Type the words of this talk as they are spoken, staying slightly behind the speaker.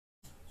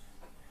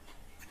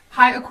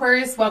Hi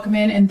Aquarius, welcome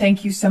in and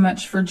thank you so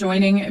much for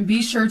joining.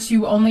 Be sure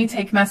to only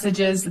take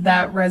messages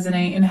that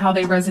resonate and how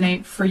they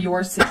resonate for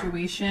your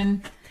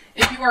situation.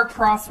 If you are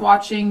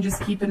cross-watching,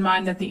 just keep in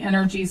mind that the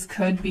energies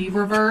could be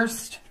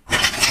reversed.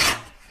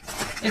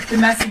 If the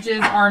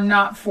messages are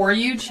not for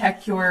you,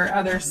 check your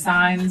other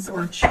signs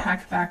or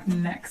check back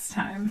next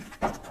time.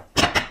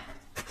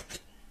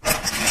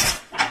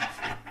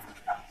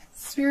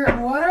 Spirit,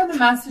 what are the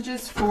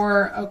messages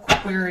for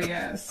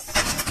Aquarius?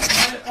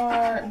 What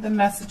are the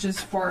messages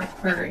for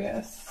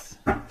Aquarius?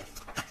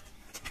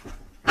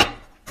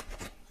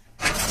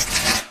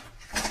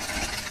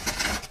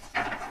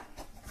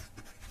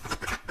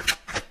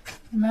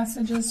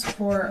 Messages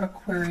for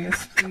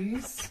Aquarius,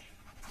 please.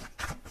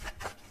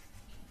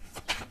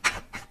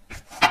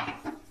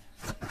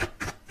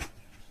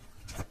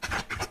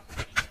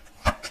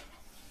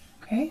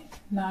 Okay,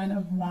 Nine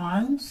of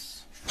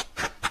Wands.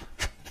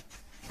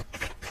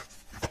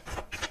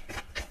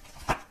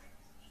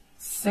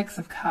 Six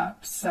of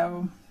Cups.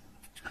 So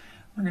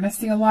we're going to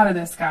see a lot of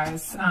this,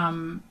 guys.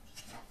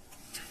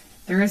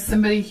 There is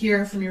somebody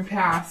here from your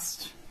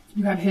past.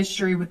 You have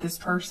history with this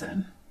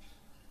person.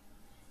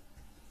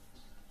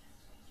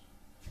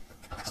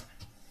 I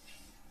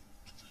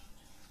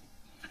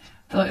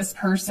feel like this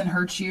person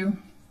hurt you.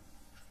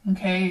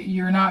 Okay,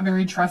 you're not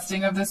very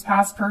trusting of this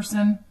past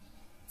person.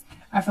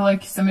 I feel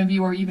like some of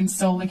you are even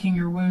still licking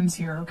your wounds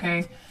here,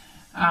 okay?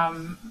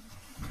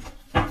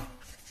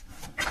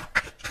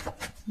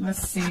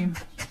 Let's see.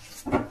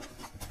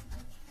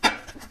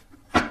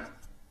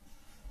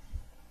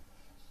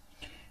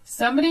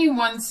 Somebody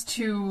wants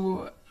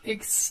to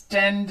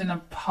extend an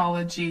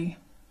apology,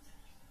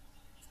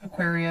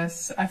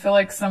 Aquarius. I feel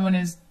like someone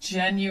is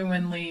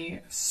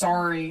genuinely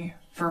sorry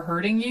for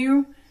hurting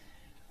you.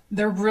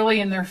 They're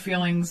really in their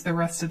feelings the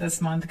rest of this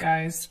month,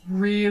 guys.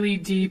 Really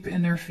deep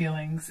in their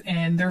feelings.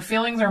 And their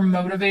feelings are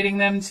motivating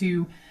them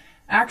to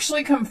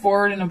actually come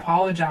forward and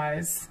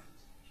apologize.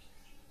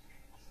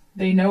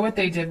 They know what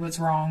they did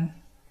was wrong.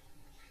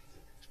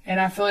 And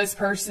I feel this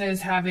person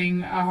is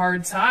having a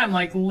hard time,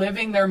 like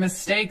living their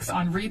mistakes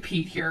on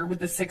repeat here with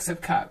the Six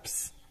of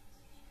Cups.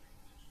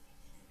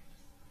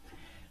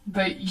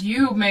 But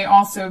you may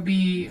also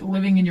be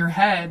living in your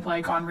head,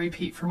 like on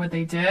repeat for what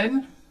they did.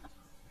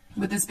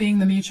 With this being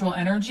the mutual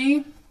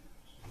energy.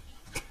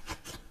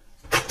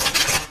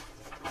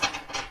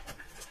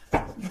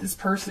 This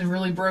person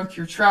really broke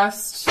your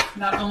trust,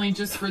 not only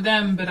just for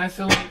them, but I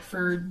feel like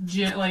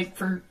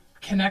for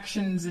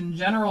connections in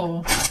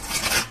general.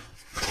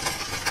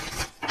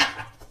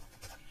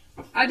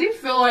 I do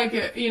feel like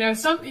it,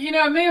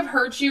 it may have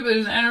hurt you, but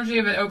there's an energy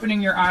of it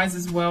opening your eyes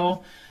as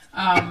well.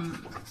 And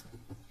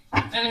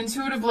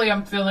intuitively,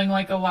 I'm feeling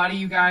like a lot of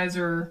you guys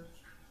are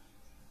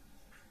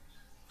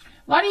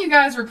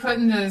put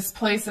in this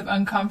place of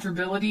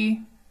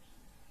uncomfortability.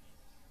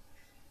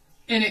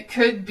 And it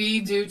could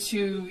be due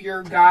to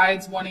your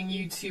guides wanting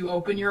you to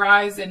open your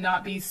eyes and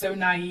not be so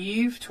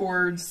naive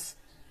towards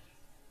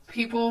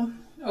people,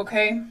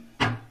 okay?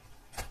 That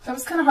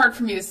was kind of hard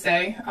for me to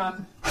say.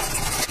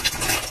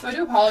 So I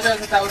do apologize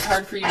if that was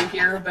hard for you to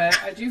hear, but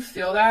I do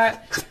feel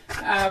that.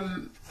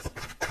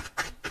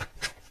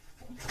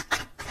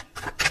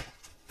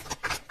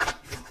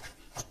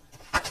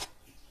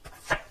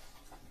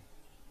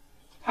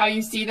 How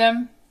you see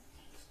them.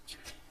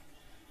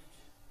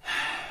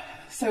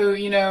 So,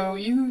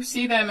 you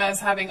see them as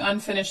having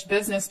unfinished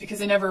business because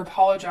they never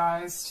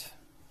apologized.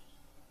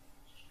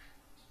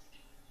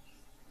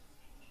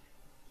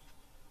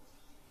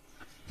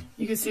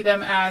 You can see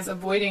them as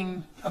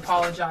avoiding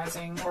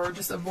apologizing or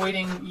just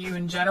avoiding you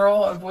in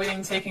general,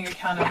 avoiding taking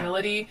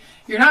accountability.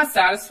 You're not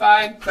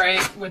satisfied,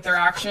 right, with their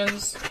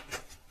actions.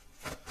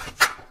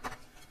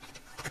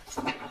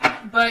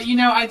 But,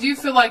 I do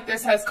feel like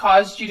this has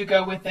caused you to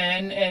go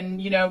within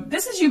and,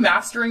 this is you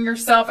mastering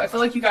yourself. I feel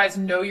like you guys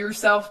know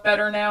yourself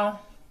better now.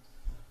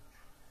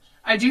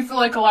 I do feel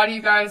like a lot of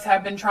you guys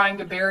have been trying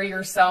to bury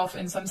yourself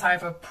in some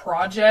type of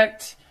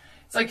project.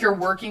 It's like you're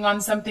working on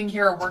something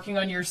here or working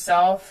on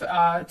yourself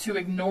to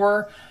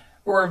ignore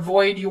or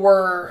avoid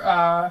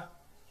your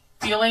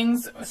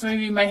feelings. Some of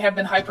you may have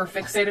been hyper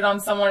fixated on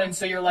someone and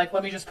so you're like,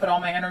 let me just put all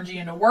my energy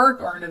into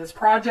work or into this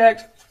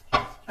project.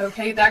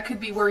 Okay, that could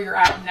be where you're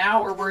at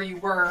now or where you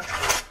were.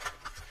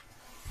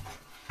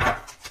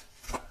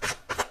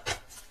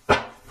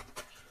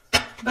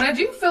 But I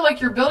do feel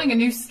like you're building a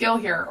new skill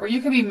here, or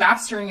you could be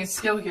mastering a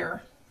skill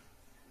here.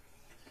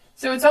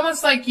 So it's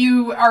almost like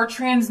you are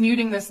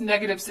transmuting this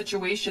negative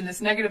situation,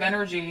 this negative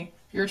energy.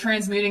 You're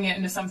transmuting it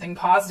into something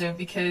positive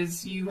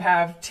because you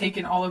have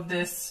taken all of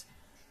this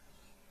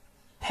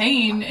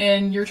pain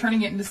and you're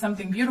turning it into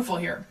something beautiful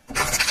here.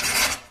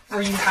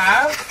 Or you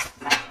have.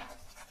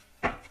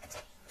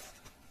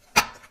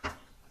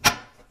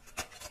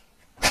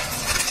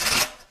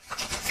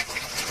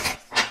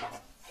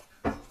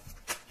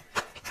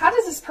 How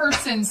does this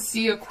person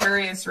see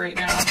Aquarius right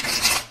now?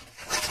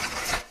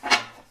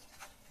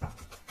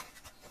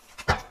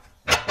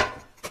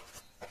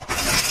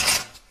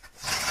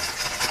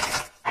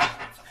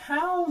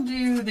 How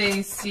do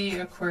they see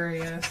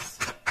Aquarius?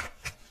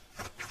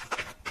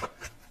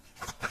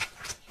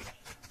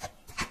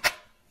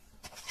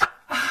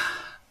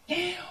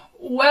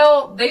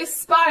 Well, they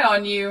spy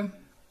on you.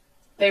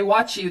 They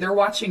watch you. They're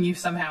watching you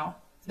somehow.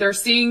 They're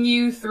seeing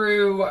you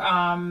through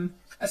a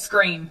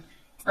screen,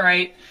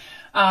 right?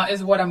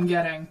 Is what I'm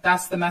getting.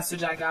 That's the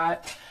message I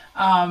got.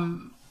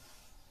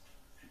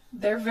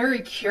 They're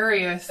very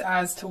curious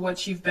as to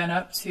what you've been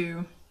up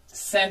to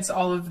since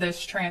all of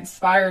this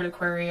transpired,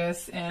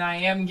 Aquarius. And I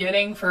am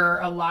getting, for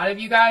a lot of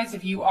you guys,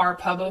 if you are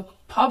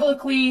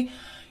publicly,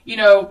 you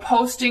know,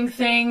 posting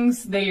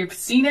things, they've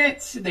seen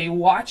it, they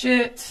watch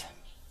it.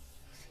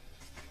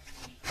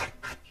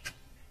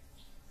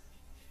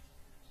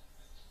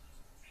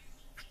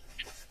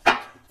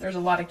 There's a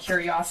lot of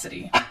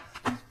curiosity,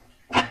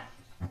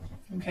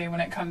 okay, when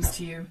it comes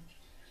to you.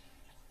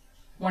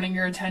 Wanting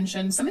your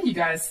attention. Some of you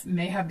guys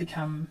may have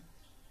become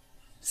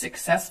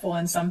successful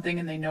in something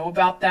and they know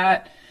about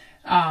that.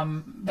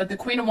 But the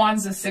Queen of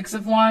Wands, the Six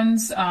of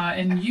Wands,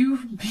 and you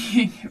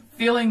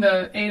feeling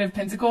the Eight of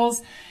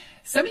Pentacles,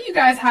 some of you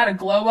guys had a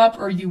glow up,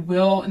 or you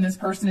will, and this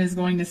person is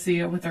going to see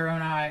it with their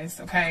own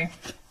eyes, okay?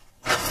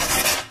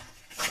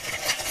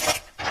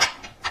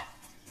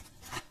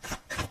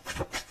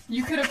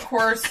 You could, of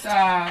course,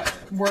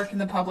 work in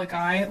the public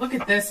eye. Look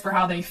at this for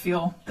how they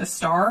feel. The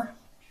Star.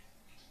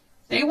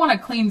 They want a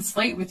clean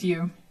slate with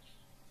you.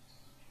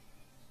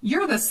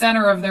 You're the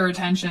center of their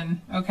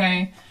attention,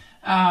 okay?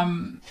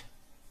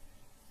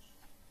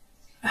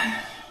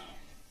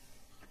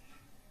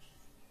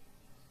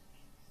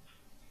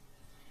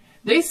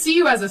 They see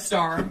you as a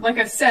star. Like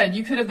I said,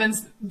 you could have been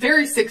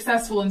very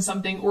successful in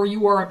something, or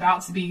you are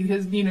about to be,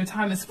 because, you know,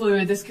 time is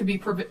fluid. This could be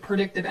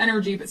predictive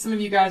energy, but some of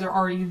you guys are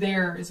already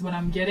there is what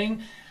I'm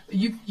getting.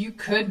 You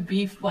could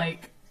be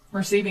like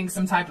receiving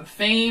some type of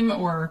fame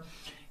or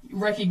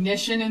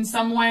recognition in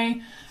some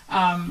way.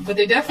 But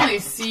they definitely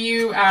see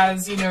you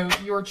as, you know,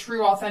 your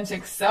true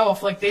authentic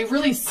self. Like, they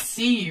really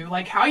see you.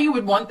 Like, how you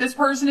would want this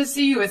person to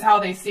see you is how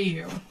they see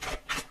you.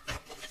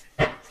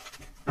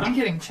 I'm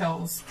getting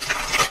chills.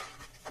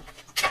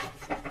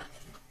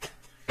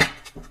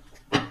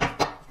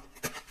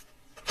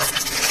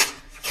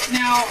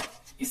 Now,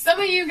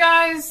 some of you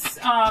guys,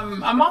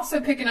 I'm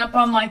also picking up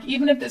on, like,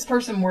 even if this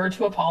person were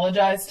to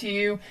apologize to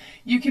you,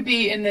 you could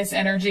be in this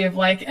energy of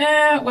like,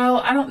 well,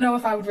 I don't know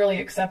if I would really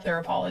accept their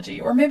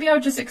apology. Or maybe I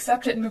would just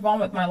accept it and move on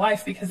with my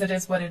life because it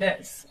is what it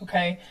is,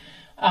 okay?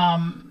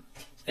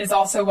 Is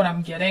also what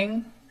I'm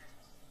getting.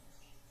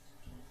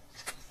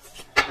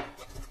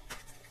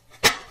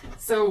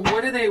 So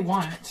what do they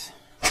want?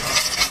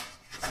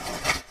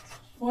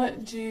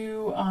 What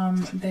do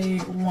they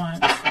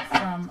want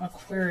from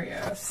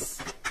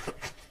Aquarius?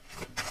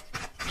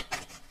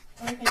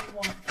 What do they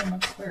want from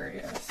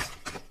Aquarius?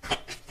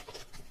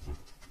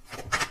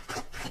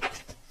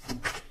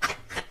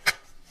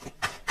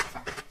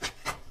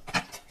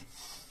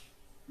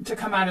 To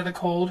come out of the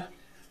cold.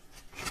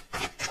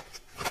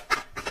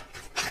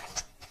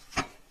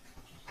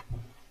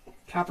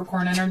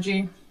 Capricorn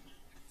energy.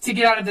 To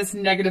get out of this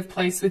negative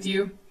place with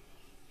you.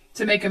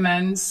 To make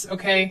amends,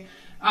 okay?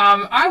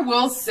 I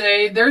will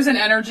say there's an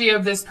energy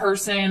of this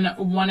person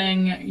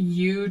wanting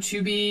you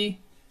to be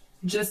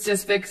just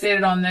as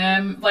fixated on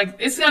them. Like,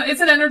 it's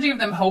an energy of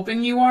them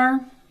hoping you are.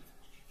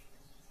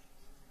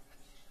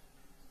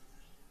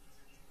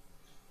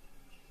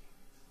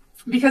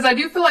 Because I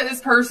do feel like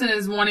this person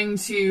is wanting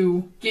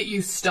to get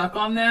you stuck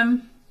on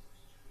them.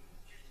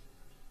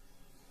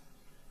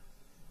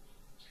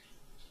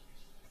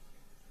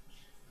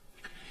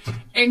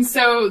 And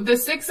so the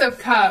Six of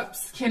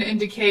Cups can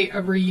indicate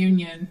a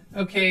reunion,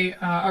 okay,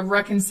 a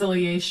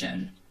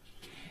reconciliation.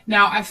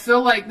 Now, I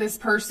feel like this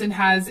person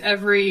has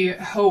every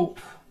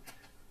hope,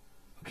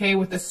 okay,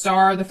 with the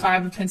Star, the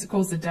Five of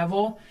Pentacles, the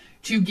Devil,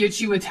 to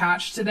get you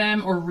attached to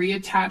them or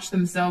reattach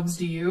themselves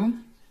to you.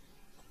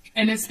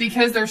 And it's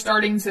because they're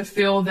starting to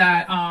feel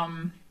that,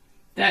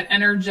 that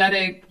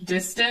energetic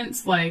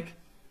distance, like,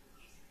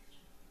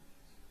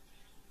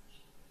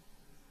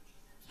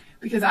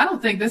 because I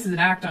don't think this is an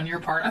act on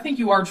your part. I think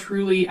you are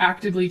truly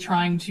actively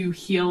trying to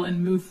heal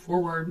and move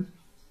forward.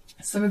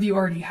 Some of you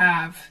already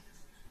have.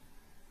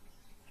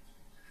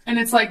 And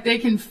it's like they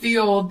can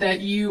feel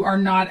that you are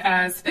not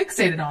as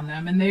fixated on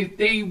them. And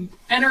they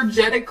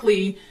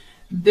energetically,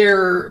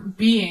 their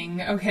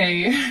being,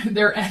 okay,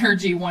 their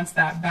energy wants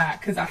that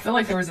back. Because I feel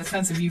like there was a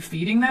sense of you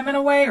feeding them in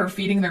a way, or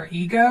feeding their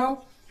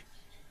ego.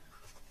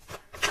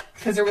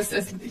 Because there was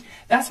this,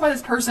 that's why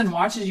this person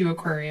watches you,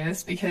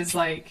 Aquarius, because,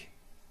 like,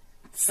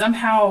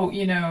 somehow,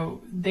 you know,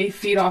 they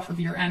feed off of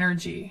your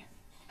energy.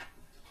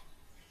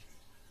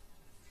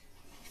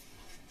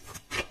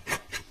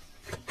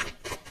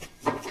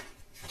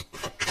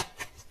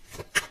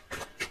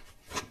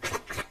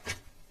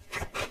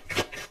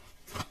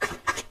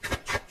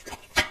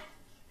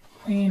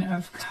 Queen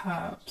of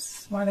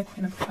Cups. Why the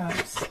Queen of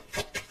Cups?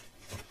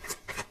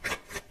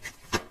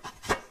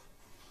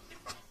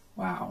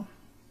 Wow.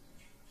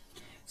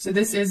 So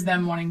this is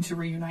them wanting to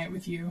reunite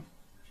with you.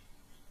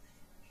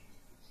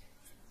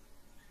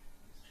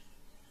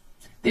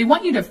 They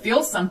want you to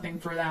feel something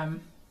for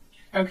them,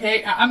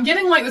 okay? I'm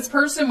getting like this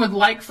person would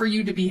like for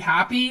you to be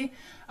happy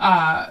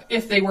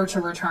if they were to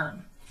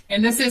return.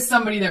 And this is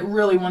somebody that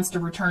really wants to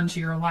return to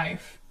your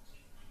life.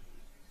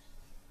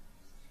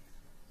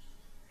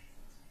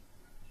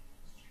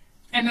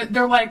 And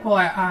they're like, well,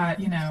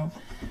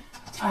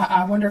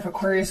 I wonder if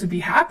Aquarius would be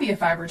happy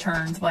if I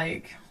returned.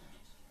 Like,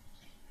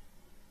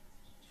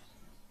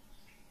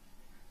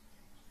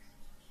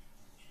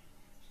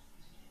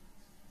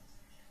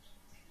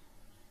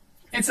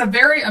 it's a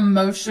very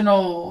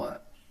emotional,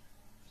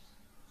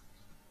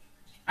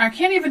 I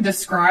can't even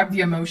describe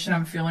the emotion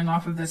I'm feeling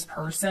off of this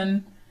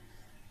person.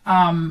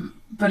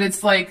 But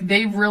it's like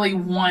they really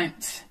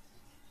want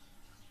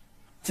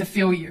to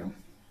feel you,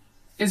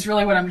 is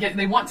really what I'm getting.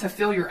 They want to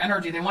feel your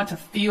energy. They want to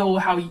feel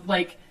how you,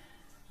 like,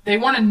 they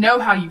want to know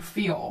how you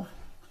feel.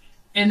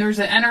 And there's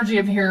an energy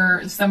of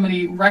here,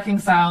 somebody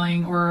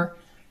reconciling or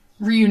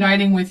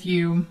reuniting with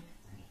you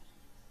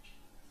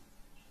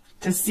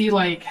to see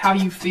like how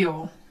you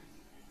feel.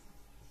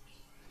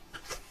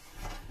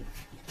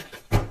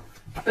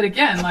 But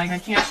again, like, I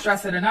can't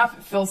stress it enough.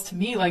 It feels to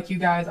me like you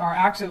guys are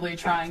actively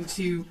trying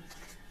to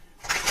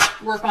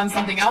work on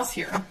something else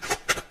here.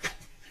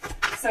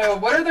 So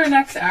what are their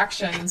next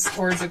actions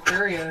towards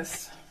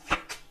Aquarius?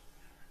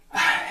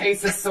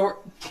 Ace of Swords.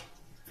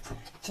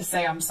 To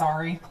say I'm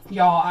sorry.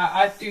 Y'all,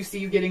 I do see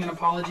you getting an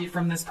apology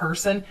from this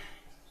person.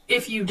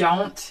 If you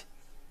don't,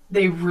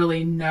 they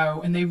really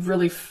know and they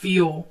really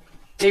feel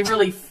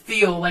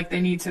like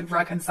they need to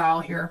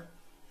reconcile here.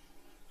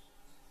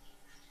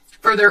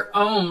 For their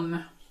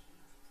own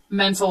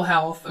mental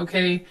health,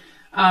 okay?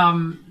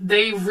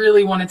 They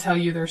really want to tell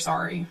you they're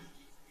sorry.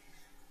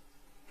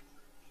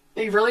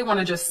 They really want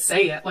to just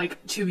say it,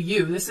 like, to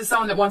you. This is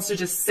someone that wants to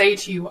just say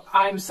to you,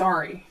 I'm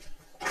sorry.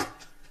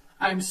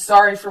 I'm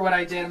sorry for what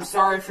I did. I'm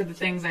sorry for the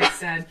things I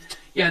said.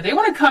 Yeah, they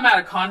want to come out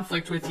of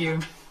conflict with you.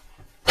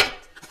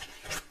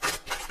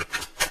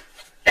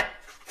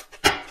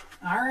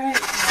 All right,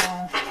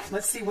 well,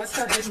 let's see. What's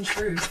their hidden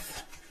truth?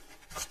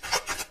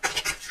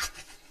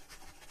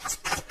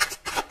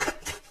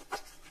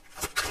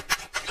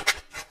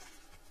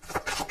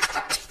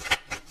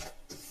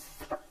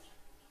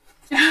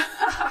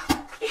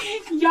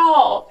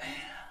 Y'all,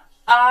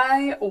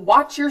 I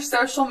watch your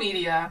social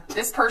media.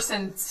 This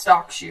person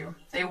stalks you.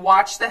 They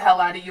watch the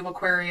hell out of you,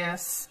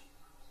 Aquarius.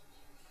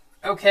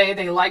 Okay,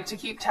 they like to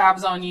keep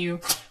tabs on you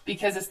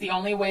because it's the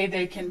only way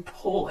they can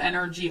pull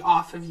energy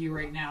off of you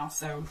right now.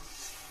 So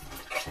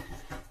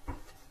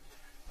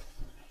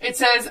it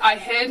says, I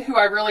hid who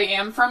I really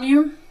am from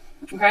you.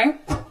 Okay.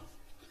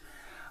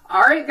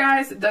 All right,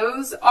 guys,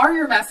 those are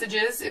your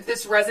messages. If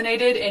this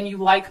resonated and you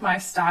like my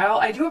style,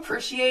 I do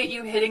appreciate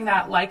you hitting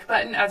that like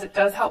button, as it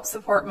does help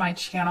support my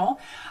channel.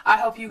 I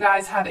hope you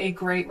guys have a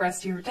great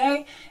rest of your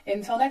day.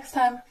 Until next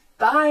time,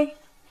 bye.